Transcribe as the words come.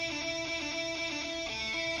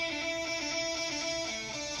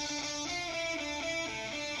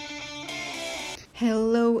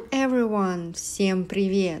Hello everyone! Всем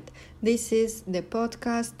привет! This is the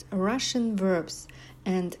podcast Russian Verbs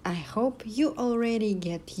and I hope you already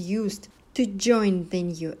get used to join the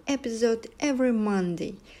new episode every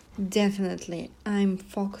Monday. Definitely I'm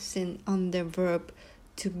focusing on the verb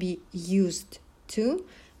to be used to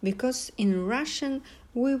because in Russian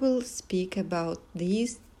we will speak about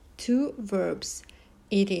these two verbs.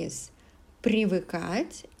 It is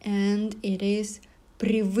привыкать and it is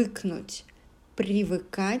привыкнуть.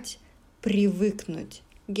 Привыкать, привыкнуть.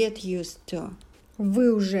 Get used to.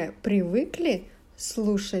 Вы уже привыкли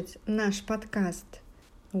слушать наш подкаст?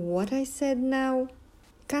 What I said now?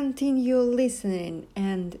 Continue listening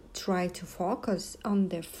and try to focus on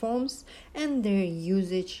the forms and their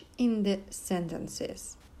usage in the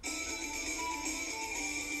sentences.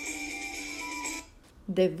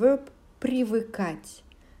 The verb привыкать.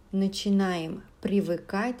 Начинаем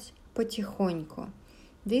привыкать потихоньку.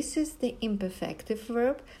 This is the imperfective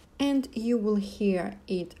verb and you will hear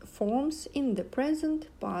it forms in the present,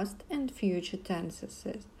 past and future tenses.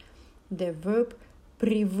 The verb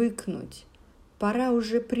привыкнуть. Пора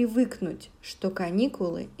уже привыкнуть, что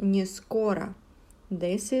каникулы не скоро.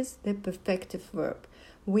 This is the perfective verb.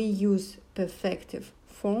 We use perfective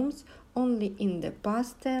forms only in the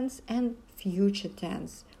past tense and future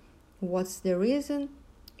tense. What's the reason?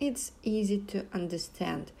 It's easy to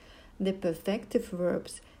understand. The perfective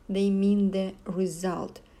verbs, they mean the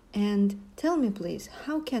result. And tell me please,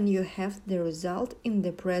 how can you have the result in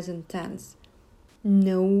the present tense?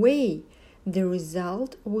 No way! The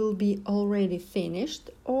result will be already finished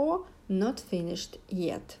or not finished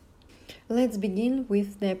yet. Let's begin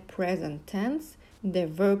with the present tense, the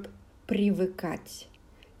verb привыкать.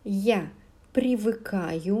 Я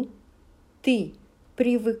привыкаю, ты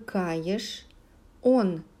привыкаешь,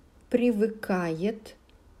 он привыкает,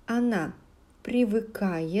 она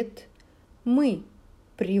привыкает, мы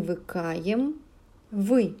привыкаем,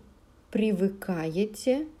 вы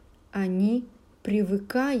привыкаете, они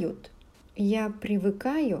привыкают. Я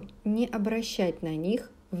привыкаю не обращать на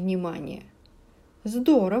них внимания.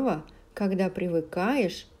 Здорово, когда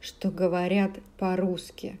привыкаешь, что говорят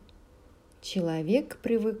по-русски. Человек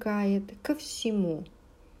привыкает ко всему.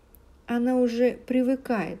 Она уже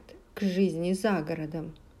привыкает к жизни за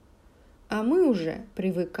городом. А мы уже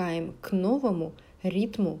привыкаем к новому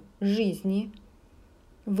ритму жизни.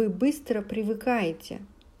 Вы быстро привыкаете,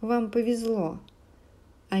 вам повезло.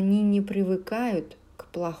 Они не привыкают к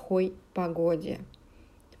плохой погоде.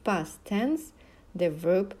 Past tense, the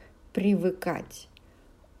verb привыкать.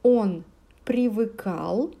 Он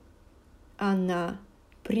привыкал, она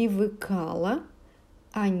привыкала,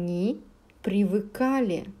 они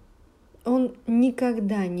привыкали. Он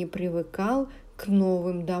никогда не привыкал к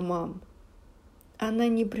новым домам. Она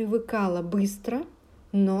не привыкала быстро,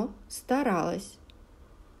 но старалась.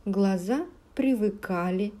 Глаза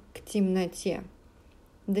привыкали к темноте.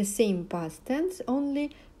 The same past tense,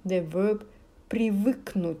 only the verb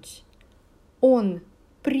привыкнуть. Он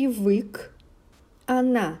привык,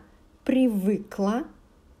 она привыкла,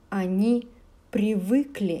 они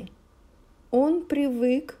привыкли. Он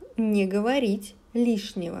привык не говорить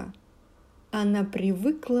лишнего. Она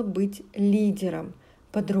привыкла быть лидером.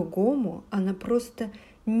 По-другому она просто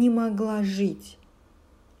не могла жить.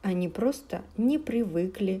 Они просто не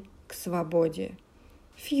привыкли к свободе.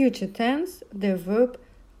 Future tense, the verb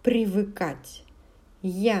привыкать.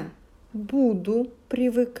 Я буду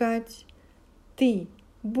привыкать. Ты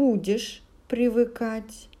будешь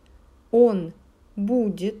привыкать. Он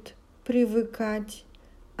будет привыкать.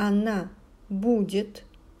 Она будет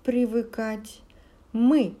привыкать.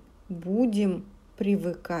 Мы будем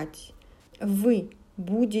привыкать. Вы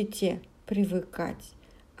будете привыкать.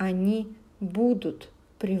 Они будут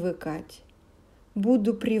привыкать.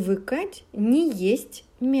 Буду привыкать не есть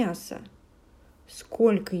мясо.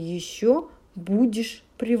 Сколько еще будешь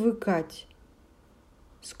привыкать?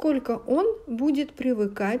 Сколько он будет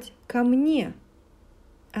привыкать ко мне?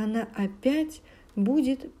 Она опять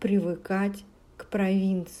будет привыкать к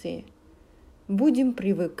провинции. Будем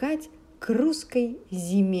привыкать к русской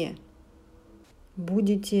зиме.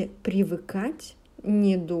 Будете привыкать?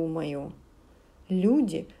 Не думаю.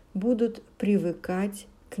 Люди будут привыкать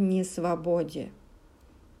к несвободе.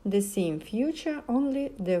 The same future,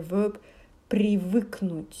 only the verb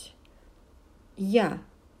привыкнуть. Я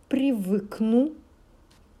привыкну,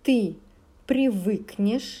 ты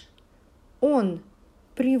привыкнешь, он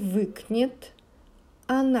привыкнет,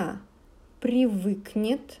 она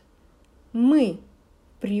привыкнет, мы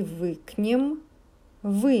привыкнем,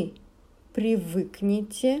 вы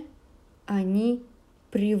привыкнете, они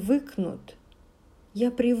привыкнут.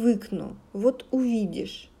 Я привыкну, вот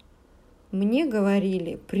увидишь. Мне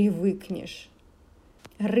говорили, привыкнешь.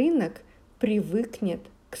 Рынок привыкнет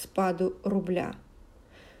к спаду рубля.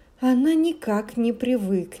 Она никак не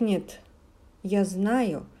привыкнет. Я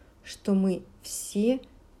знаю, что мы все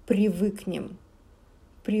привыкнем.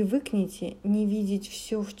 Привыкните не видеть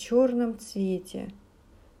все в черном цвете.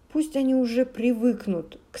 Пусть они уже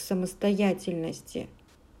привыкнут к самостоятельности.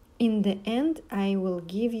 In the end, I will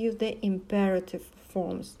give you the imperative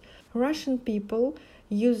forms. Russian people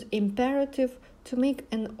use imperative to make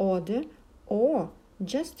an order or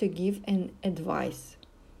just to give an advice.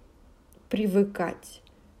 Привыкать.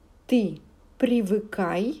 Ты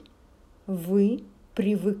привыкай, вы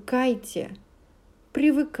привыкайте.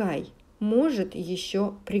 Привыкай может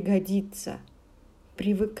еще пригодиться.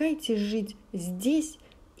 Привыкайте жить здесь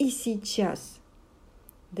и сейчас.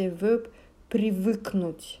 The verb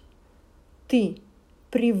привыкнуть. Ты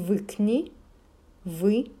привыкни,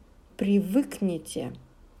 вы привыкнете.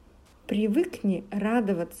 Привыкни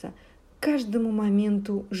радоваться каждому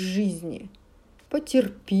моменту жизни.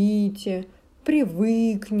 Потерпите,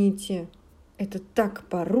 привыкните. Это так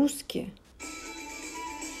по-русски.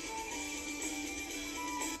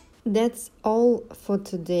 That's all for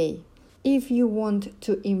today. If you want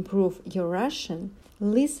to improve your Russian,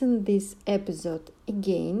 listen this episode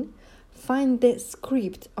again, find the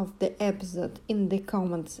script of the episode in the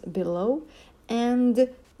comments below, and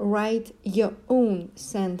write your own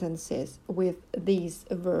sentences with these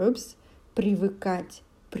verbs привыкать,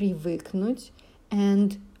 привыкнуть,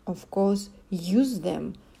 and of course use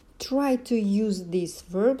them. Try to use these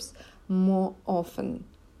verbs more often.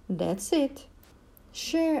 That's it.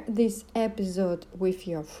 Share this episode with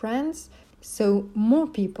your friends so more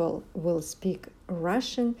people will speak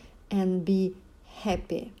Russian and be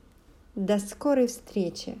happy. До скорой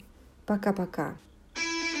встречи. Пока-пока.